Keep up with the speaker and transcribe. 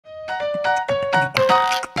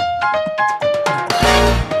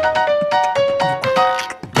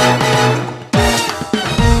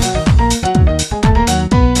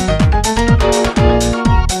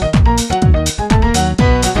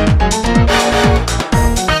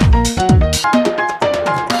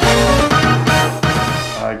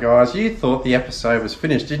guys, you thought the episode was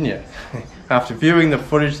finished, didn't you? After viewing the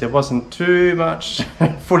footage, there wasn't too much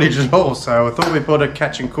footage at all, so I thought we'd put a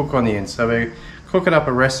catch and cook on the end. So we're cooking up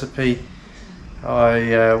a recipe.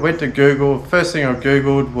 I went to Google. First thing I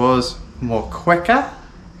Googled was Moqueca,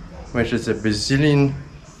 which is a Brazilian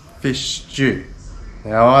fish stew.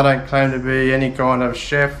 Now, I don't claim to be any kind of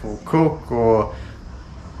chef or cook, or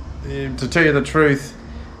to tell you the truth,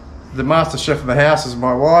 the master chef of the house is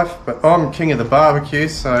my wife, but I'm king of the barbecue,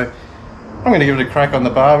 so I'm going to give it a crack on the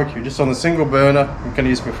barbecue, just on the single burner. I'm going to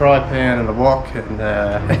use my fry pan and a wok, and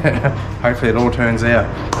hopefully it all turns out.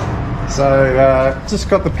 So just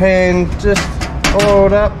got the pan just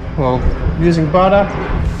oiled up, well, using butter.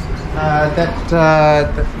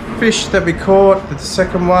 That fish that we caught, the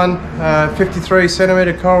second one, 53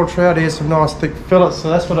 centimetre coral trout. Here's some nice thick fillets, so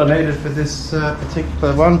that's what I needed for this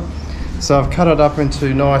particular one. So I've cut it up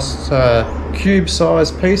into nice cube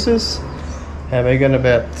sized pieces, and we're going to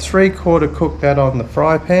about 3/4 cook that on the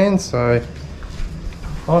fry pan. So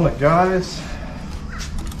on it goes.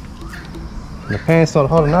 The pan's not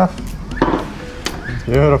hot enough.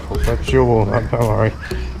 Beautiful, that's your walnut, don't worry.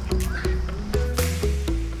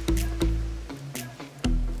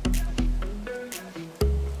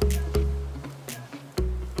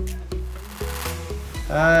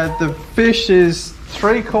 The fish is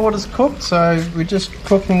 3/4 cooked, so we're just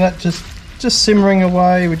cooking that, just simmering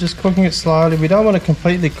away. We're just cooking it slowly. We don't want it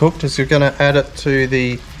completely cooked, because you're going to add it to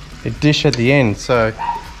the dish at the end. So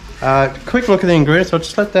quick look at the ingredients. I'll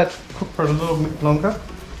just let that cook for a little bit longer.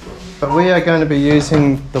 But we are going to be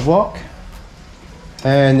using the wok,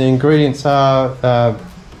 and the ingredients are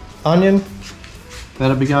onion.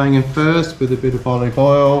 That'll be going in first with a bit of olive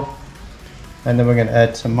oil, and then we're going to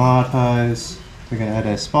add tomatoes. We're going to add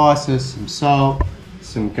our spices, some salt,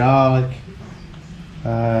 some garlic,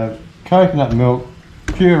 coconut milk,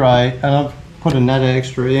 puree, and I've put another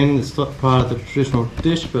extra in. It's not part of the traditional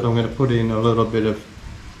dish, but I'm going to put in a little bit of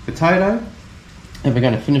potato, and we're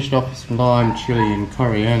going to finish it off with some lime, chilli and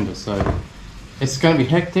coriander. So it's going to be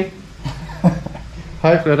hectic.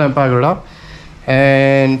 Hopefully I don't bugger it up.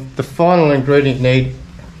 And the final ingredient you need,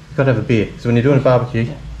 you've got to have a beer. So when you're doing a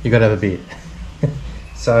barbecue, you've got to have a beer.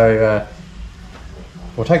 So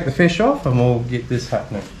we'll take the fish off and we'll get this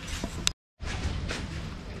happening.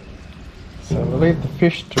 So we'll leave the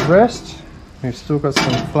fish to rest. We've still got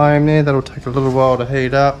some flame there, that'll take a little while to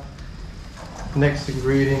heat up. Next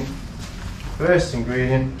ingredient, first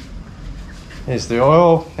ingredient, is the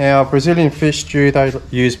oil. Now, Brazilian fish stew, they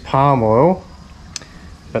use palm oil,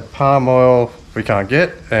 but palm oil we can't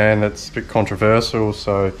get, and it's a bit controversial,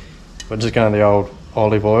 so we're just going to the old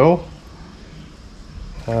olive oil.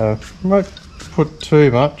 Won't put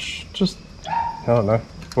too much, just, I don't know,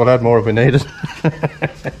 we'll add more if we need it.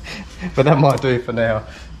 But that might do for now.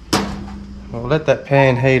 We'll let that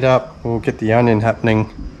pan heat up, we'll get the onion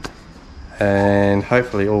happening, and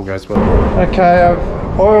hopefully all goes well. Okay,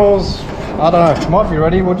 oils, I don't know, might be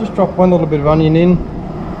ready. We'll just drop one little bit of onion in,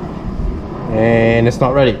 and it's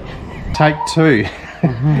not ready. Take two.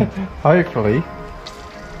 Hopefully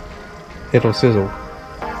it'll sizzle.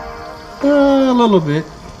 A little bit.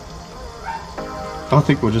 I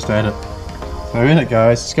think we'll just add it. So in it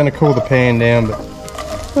goes. It's going to cool the pan down, but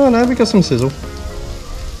oh no, we got some sizzle.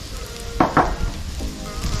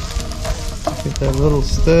 Give that a little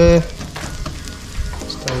stir.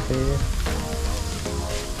 Stay there.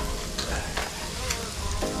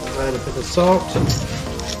 I'll add a bit of salt.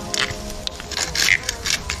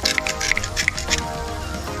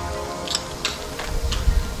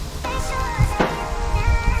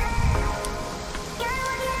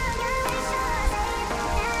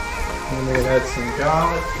 And we're going to add some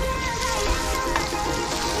garlic.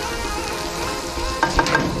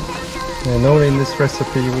 Now normally in this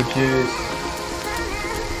recipe you would use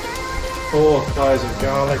 4 cloves of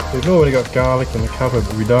garlic. We've already got garlic in the cupboard,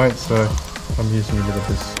 but we don't, so I'm using a bit of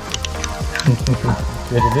this.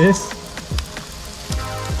 Bit of this.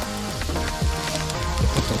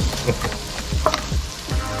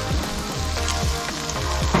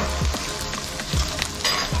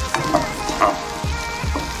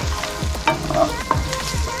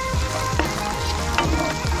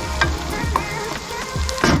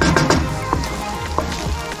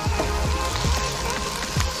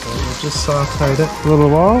 Just saute it for a little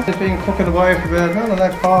while. It's been cooking away for about, I don't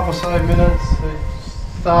know, 5 or so minutes. It's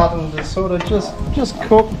starting to sort of just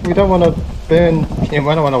cook. We don't want to burn, we don't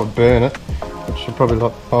want to burn it, which is probably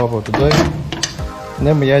not horrible to do. And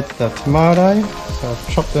then we add the tomato, so I've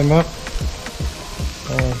chopped them up.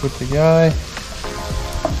 Good to go.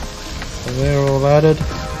 So they're all added.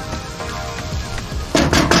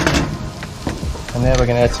 And now we're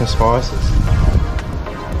going to add some spices.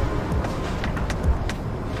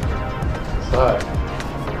 So,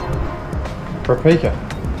 paprika,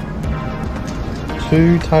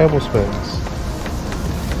 2 tablespoons,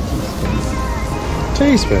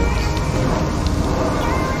 teaspoons,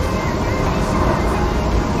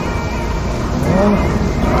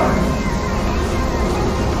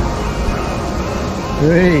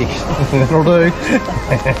 3, that'll do.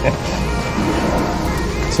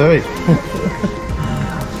 2.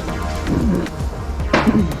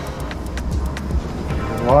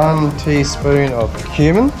 1 teaspoon of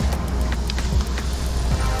cumin.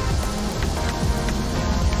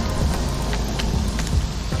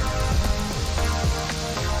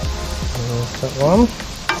 There's that one.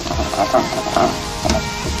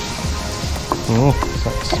 Oh, I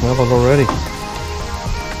can smell it already.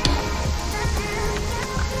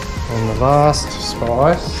 And the last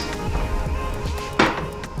spice,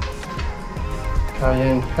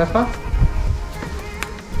 cayenne pepper,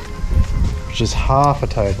 which is half a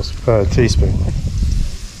teaspoon.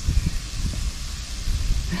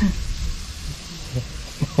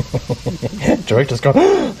 Director's gone.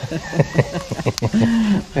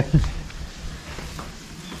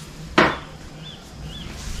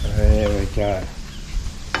 There we go.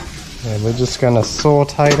 And we're just going to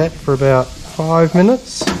saute that for about 5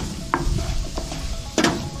 minutes.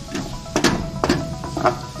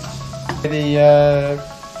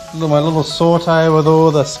 My little saute with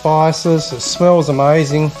all the spices, it smells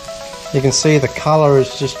amazing. You can see the colour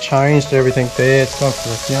has just changed, everything there. It's gone for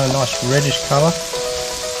a nice reddish colour.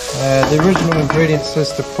 The original ingredient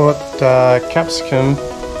says to put capsicum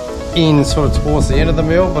in sort of towards the end of the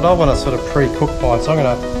meal, but I want to sort of pre-cook mine, so I'm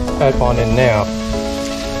going to add mine in now.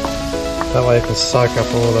 That way it can soak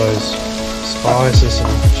up all those spices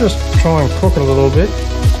and just try and cook it a little bit.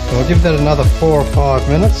 And we'll give that another 4 or 5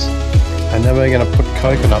 minutes. And then we're going to put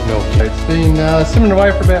coconut milk. It's been simmering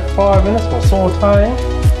away for about 5 minutes while sauteing.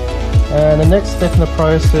 And the next step in the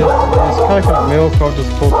process is coconut milk. I've just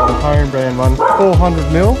bought the home brand one, 400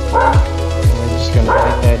 ml. And we're just going to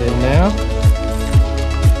add that in now.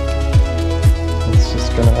 It's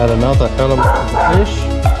just going to add another element to the dish.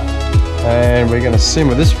 And we're going to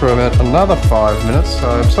simmer this for about another 5 minutes. So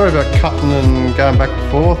I'm sorry about cutting and going back and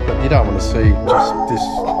forth, but you don't want to see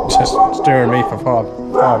just stirring me for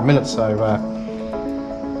 5 minutes. So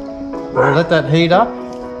we'll let that heat up.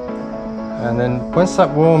 And then once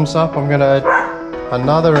that warms up, I'm going to add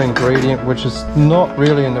another ingredient which is not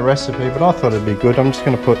really in the recipe, but I thought it'd be good. I'm just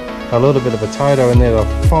going to put a little bit of potato in there that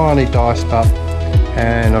I've finely diced up,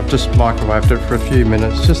 and I've just microwaved it for a few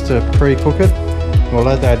minutes just to pre-cook it. We'll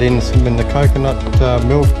add that in when the coconut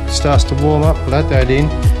milk starts to warm up. We'll add that in,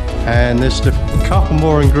 and there's a couple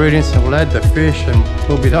more ingredients, and we'll add the fish and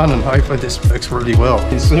we'll be done, and hopefully this works really well.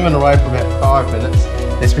 It's simmering away for about 5 minutes.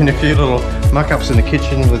 There's been a few little muck-ups in the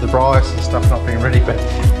kitchen with the rice and stuff not being ready, but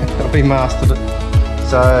it'll be mastered it.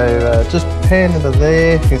 So just pan into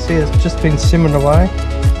there. You can see it's just been simmering away.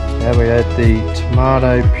 Now we add the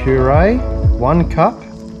tomato puree, 1 cup.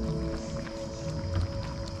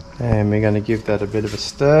 And we're going to give that a bit of a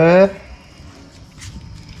stir.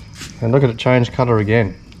 And look at it change colour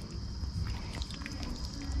again.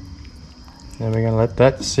 And we're going to let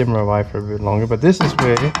that simmer away for a bit longer. But this is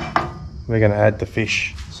where we're going to add the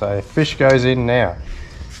fish. So fish goes in now.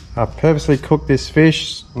 I purposely cooked this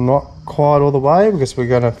fish not quite all the way because we're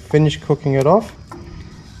going to finish cooking it off.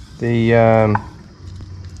 The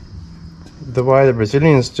way the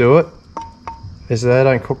Brazilians do it is they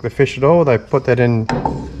don't cook the fish at all. They put that in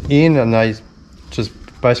and they just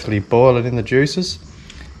basically boil it in the juices.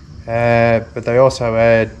 But they also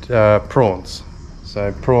add prawns.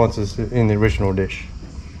 So prawns is in the original dish.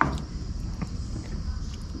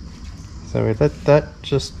 So we let that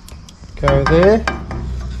just go there.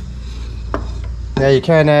 Now you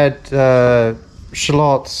can add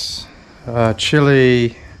shallots,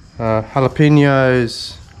 chili,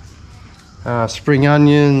 jalapenos, spring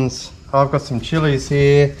onions. I've got some chilies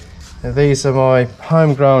here. And these are my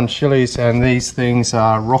homegrown chilies, and these things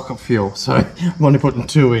are rocket fuel. So I'm only putting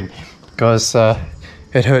 2 in because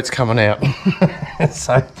it hurts coming out.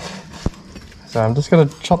 so I'm just going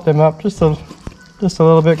to chop them up just a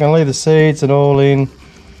little bit. Going to leave the seeds and all in.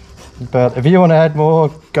 But if you want to add more,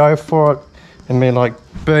 go for it. I mean, like,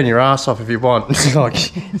 burn your ass off if you want.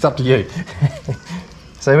 It's up to you.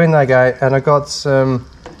 So in they go, and I got some,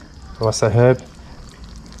 what's that herb?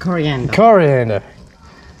 Coriander. Coriander.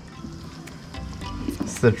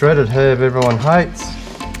 It's the dreaded herb everyone hates,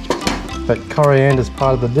 but coriander is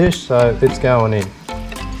part of the dish, so it's going in.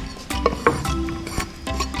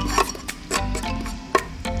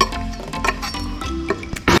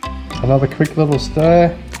 Another quick little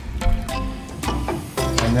stir,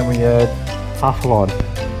 and then we add half a lime.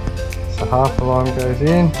 So half the lime goes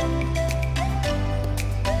in.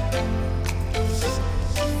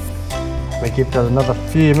 We give that another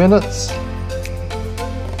few minutes.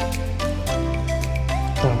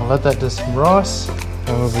 And we'll let that do some rice. And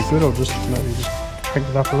it'll be good. I'll just maybe just crank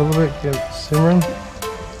it up a little bit, get it simmering.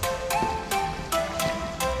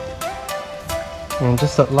 And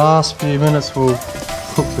just that last few minutes we'll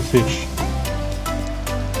cook the fish.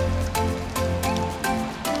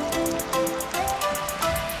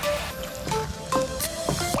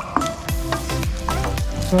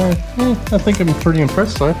 So, yeah, I think I'm pretty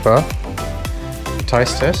impressed so far. The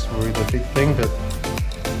taste test will be the big thing, but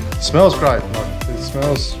it smells great. Like, it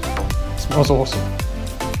smells awesome.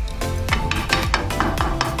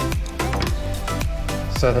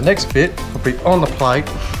 So the next bit will be on the plate,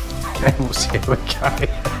 and we'll see how we go.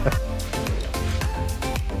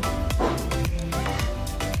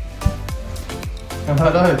 And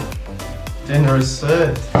hello, dinner is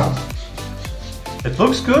served. It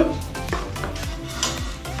looks good.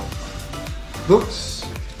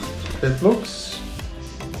 It looks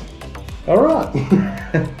all right.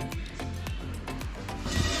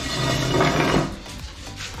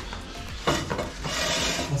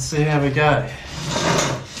 Let's see how we go.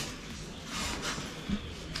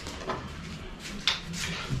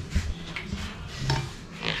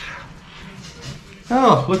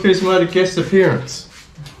 Oh, look who's made a guest appearance.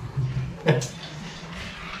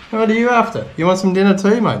 What are you after? You want some dinner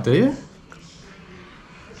too, mate, do you?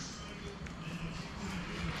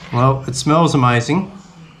 Well, it smells amazing.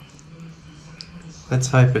 Let's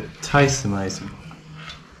hope it tastes amazing.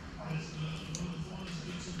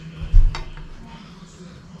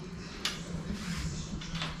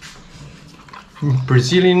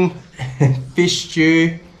 Brazilian fish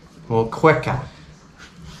stew or Moqueca.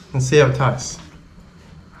 Let's see how it tastes.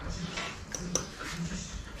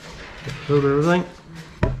 A little bit of everything.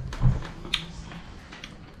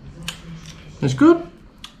 It's good.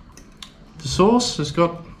 The sauce has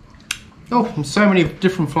got so many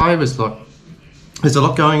different flavours. Like, there's a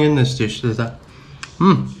lot going in this dish. There's that.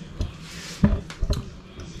 You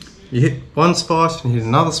hit one spice and you hit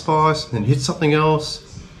another spice and then you hit something else.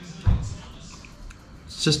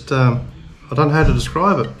 It's just I don't know how to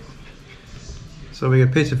describe it. So we got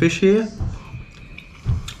a piece of fish here.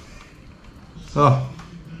 Oh,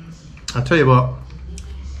 I tell you what.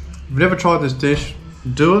 If you've never tried this dish,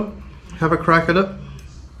 do it. Have a crack at it.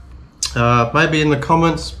 Maybe in the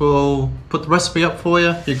comments we'll put the recipe up for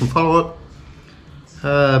you. You can follow it.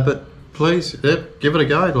 But please, give it a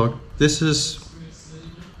go. Like, this is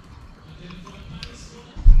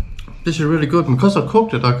really good. And because I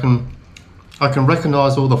cooked it, I can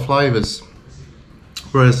recognise all the flavours.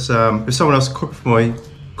 Whereas if someone else cooked it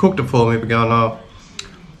for me, we're going, oh,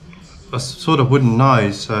 I sort of wouldn't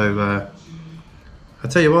know. So I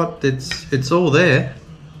tell you what, it's all there.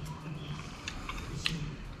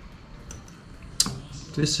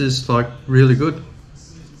 This is like really good.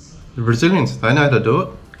 The Brazilians, they know how to do it.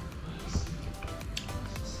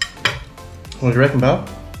 What do you reckon, Bob?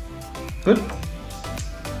 Good?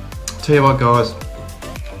 Tell you what, guys,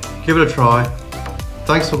 give it a try.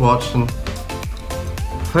 Thanks for watching.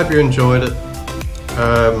 Hope you enjoyed it.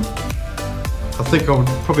 I think I'll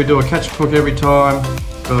probably do a catch and cook every time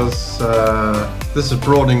because this is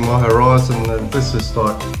broadening my horizon, and this is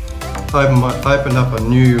like opened up a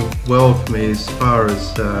new world for me as far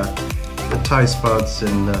as the taste buds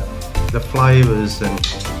and the flavours. And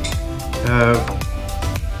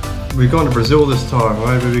we've gone to Brazil this time.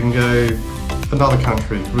 Maybe we can go another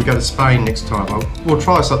country. We'll go to Spain next time. We'll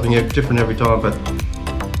try something different every time, but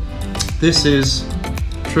this is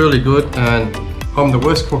truly good, and I'm the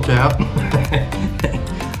worst cook out.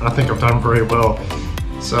 I think I've done very well.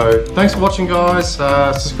 So thanks for watching, guys.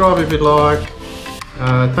 Subscribe if you'd like.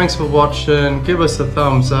 Thanks for watching. Give us a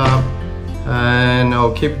thumbs up, and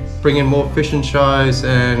I'll keep bringing more fishing shows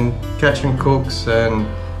and catching cooks, and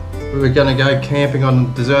we're going to go camping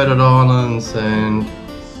on deserted islands, and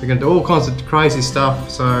we're going to do all kinds of crazy stuff.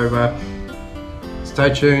 So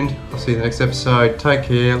stay tuned. I'll see you in the next episode. Take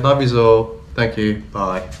care. Love yous all. Thank you.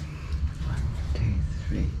 Bye.